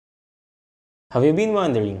Have you been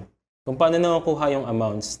wondering kung paano nakukuha yung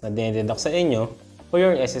amounts na dinededuct sa inyo for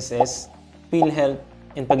your SSS, Philhealth,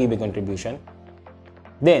 and Pag-IBIG contribution?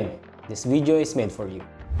 Then, this video is made for you.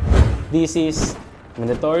 This is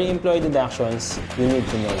mandatory employee deductions you need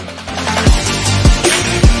to know.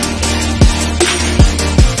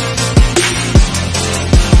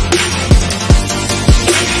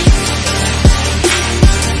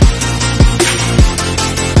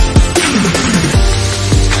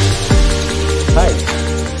 Hi,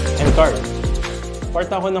 I'm Carl. Part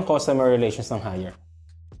ako ng Customer Relations ng Hire.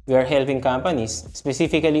 We are helping companies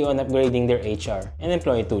specifically on upgrading their HR and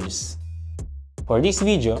employee tools. For this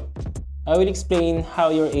video, I will explain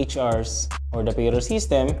how your HRs or the payroll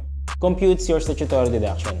system computes your statutory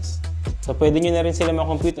deductions. So pwede nyo na rin sila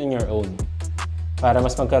makompute on your own para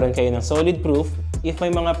mas magkaroon kayo ng solid proof if may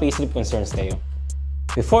mga payslip concerns kayo.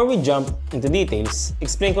 Before we jump into details,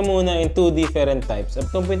 explain ko muna in two different types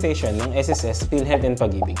of computation ng SSS, Philhealth, and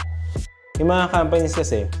Pag-IBIG. Yung mga companies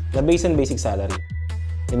kasi na based on basic salary.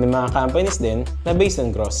 And may mga companies din na based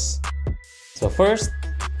on gross. So first,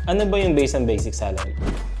 ano ba yung based on basic salary?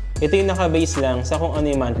 Ito yung naka-base lang sa kung ano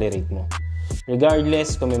yung monthly rate mo.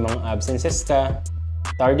 Regardless kung may mga absences ka,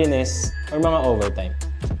 tardiness, or mga overtime.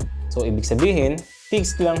 So ibig sabihin,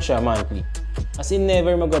 fixed lang siya monthly. As in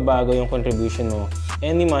never magbabago yung contribution mo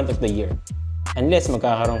any month of the year. Unless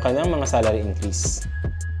magkakaroon ka ng mga salary increase.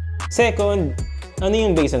 Second, ano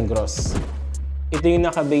yung based on gross? Ito yung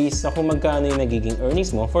naka-base sa kung magkano yung nagiging earnings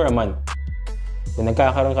mo for a month. Kung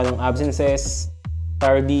nagkakaroon ka ng absences,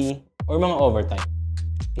 tardy, or mga overtime.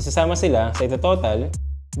 Isasama sila sa ito total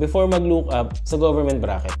before mag-look up sa government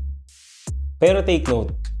bracket. Pero take note,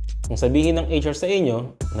 kung sabihin ng HR sa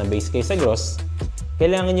inyo na base kayo sa gross,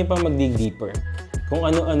 kailangan nyo pang mag-dig deeper kung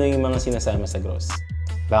ano-ano yung mga sinasama sa gross.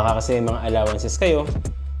 Baka kasi mga allowances kayo,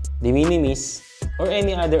 de minimis, or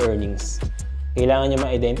any other earnings. Kailangan nyo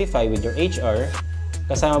ma-identify with your HR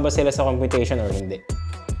kasama ba sila sa computation or hindi.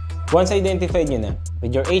 Once identified nyo na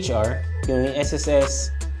with your HR, yung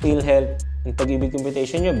SSS, Philhealth, and Pag-IBIG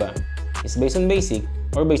computation nyo ba is based on basic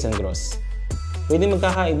or based on gross. Pwede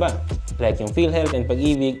magkakaiba, like yung Philhealth and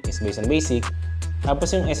Pag-IBIG is based on basic,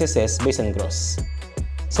 tapos yung SSS based on gross.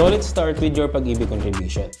 So let's start with your Pag-IBIG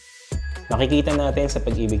contribution. Makikita natin sa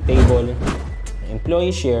Pag-IBIG table,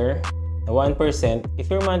 employee share na 1% if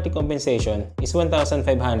your monthly compensation is 1,500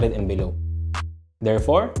 and below.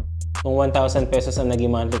 Therefore, kung 1,000 pesos ang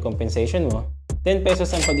naging monthly compensation mo, 10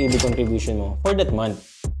 pesos ang Pag-IBIG contribution mo for that month.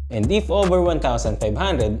 And if over 1,500,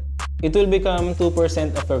 it will become 2%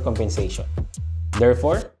 of your compensation.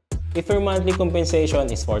 Therefore, if your monthly compensation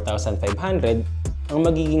is 4,500, ang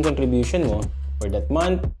magiging contribution mo for that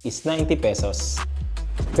month is 90 pesos.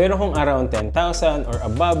 Pero kung around 10,000 or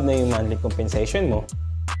above na yung monthly compensation mo,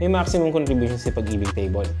 may maximum contribution sa Pag-IBIG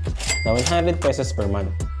table na 100 pesos per month.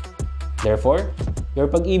 Therefore, your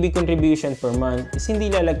Pag-IBIG contribution per month is hindi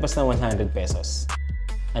lalagpas ng 100 pesos.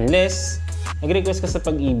 Unless, nag-request ka sa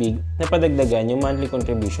Pag-IBIG na padagdagan yung monthly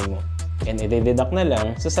contribution mo and i-deduct na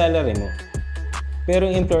lang sa salary mo. Pero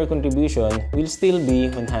yung employer contribution will still be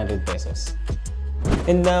 100 pesos.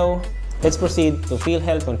 And now, let's proceed to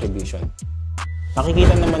Philhealth contribution.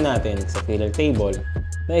 Makikita naman natin sa Philhealth table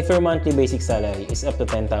na if your monthly basic salary is up to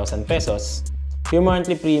 10,000 pesos, your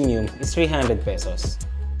monthly premium is 300 pesos.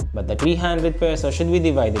 But the 300 pesos should be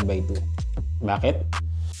divided by 2. Bakit?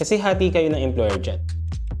 Kasi hati kayo ng employer dyan.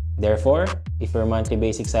 Therefore, if your monthly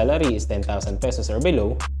basic salary is 10,000 pesos or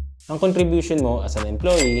below, ang contribution mo as an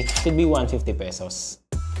employee should be 150 pesos.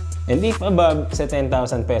 And if above sa 10,000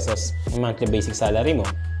 pesos ang monthly basic salary mo,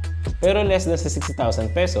 pero less than sa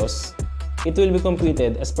 60,000 pesos, it will be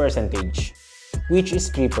computed as percentage, which is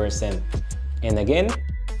 3%. And again,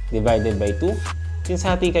 divided by 2, since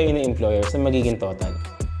hati kayo ng employer sa magiging total.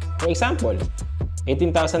 For example,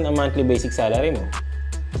 18,000 ang monthly basic salary mo.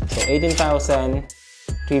 So 18,000,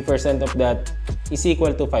 3% of that is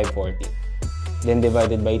equal to 540. Then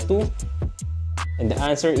divided by 2, and the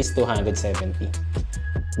answer is 270.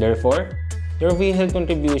 Therefore, your Philhealth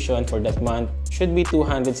contribution for that month should be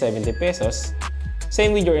 270 pesos,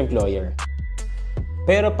 same with your employer.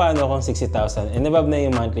 Pero paano kung 60,000 and above na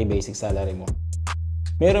yung monthly basic salary mo?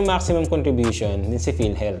 Merong maximum contribution din si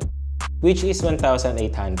Philhealth, which is 1,800.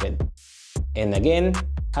 And again,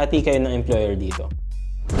 hati kayo ng employer dito.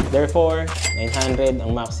 Therefore, 900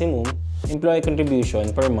 ang maximum employee contribution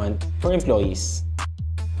per month for employees.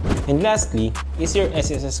 And lastly is your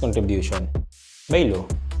SSS contribution. By law,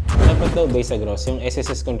 dapat daw based sa gross yung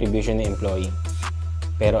SSS contribution ng employee.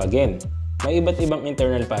 Pero again, may iba't ibang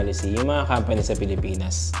internal policy yung mga company sa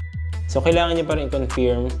Pilipinas. So kailangan nyo pa rin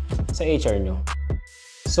confirm sa HR nyo.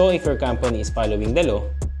 So if your company is following the law,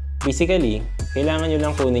 basically, kailangan nyo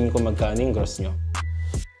lang kunin kung magkano yung gross nyo.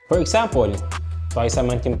 For example, twice a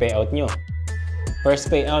month yung payout nyo. First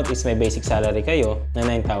payout is may basic salary kayo na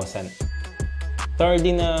 9,000. Third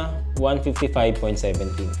na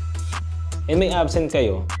 155.17. And may absent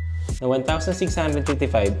kayo na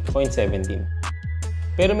 1,655.17.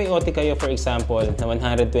 Pero may OT kayo for example na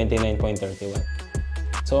 129.31.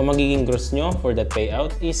 So ang magiging gross nyo for that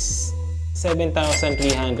payout is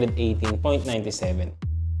 7,318.97.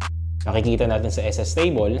 Makikita natin sa SS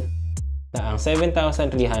table na ang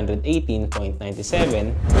 7,318.97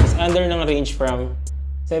 is under ng range from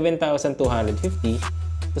 7,250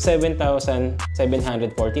 to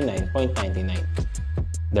 7,749.99.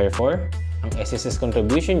 Therefore, ang SSS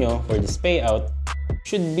contribution nyo for this payout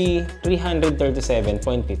should be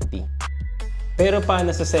 337.50. Pero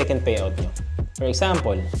paano sa second payout nyo? For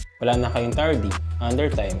example, wala na kayong tardy,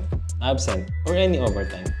 undertime, absent, or any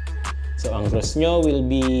overtime. So ang gross nyo will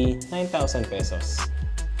be 9,000 pesos.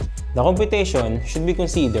 The computation should be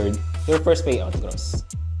considered your first payout gross.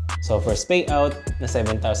 So first payout na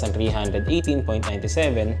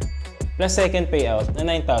 7,318.97 plus second payout na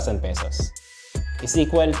 9,000 pesos is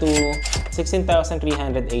equal to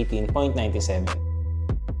 16,318.97.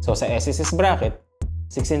 So sa SSS bracket,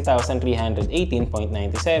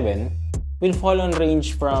 16,318.97 will fall on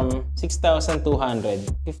range from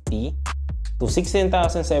 6,250 to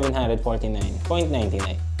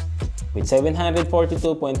 16,749.99 with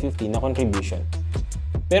 742.50 na contribution.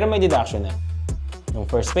 Pero may deduction na. Nung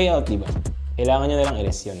first payout, diba? Kailangan nyo na lang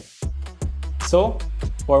i-less yun. So,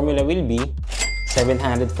 formula will be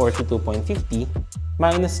 742.50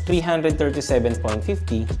 minus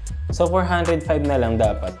 337.50. So, 405 na lang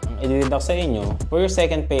dapat ang i-deduct sa inyo for your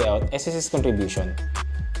second payout SSS contribution.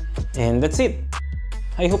 And that's it!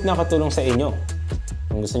 I hope nakatulong sa inyo.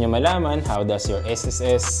 Kung gusto nyo malaman how does your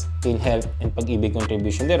SSS, Philhealth, and Pag-IBIG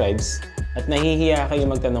contribution derives at nahihiya kayo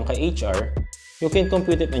magtanong kay HR, you can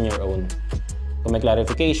compute it on your own. Kung may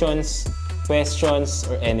clarifications, questions,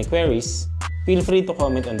 or any queries, feel free to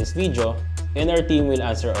comment on this video and our team will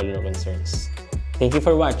answer all your concerns. Thank you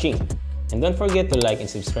for watching, and don't forget to like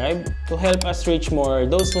and subscribe to help us reach more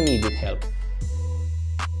those who needed help.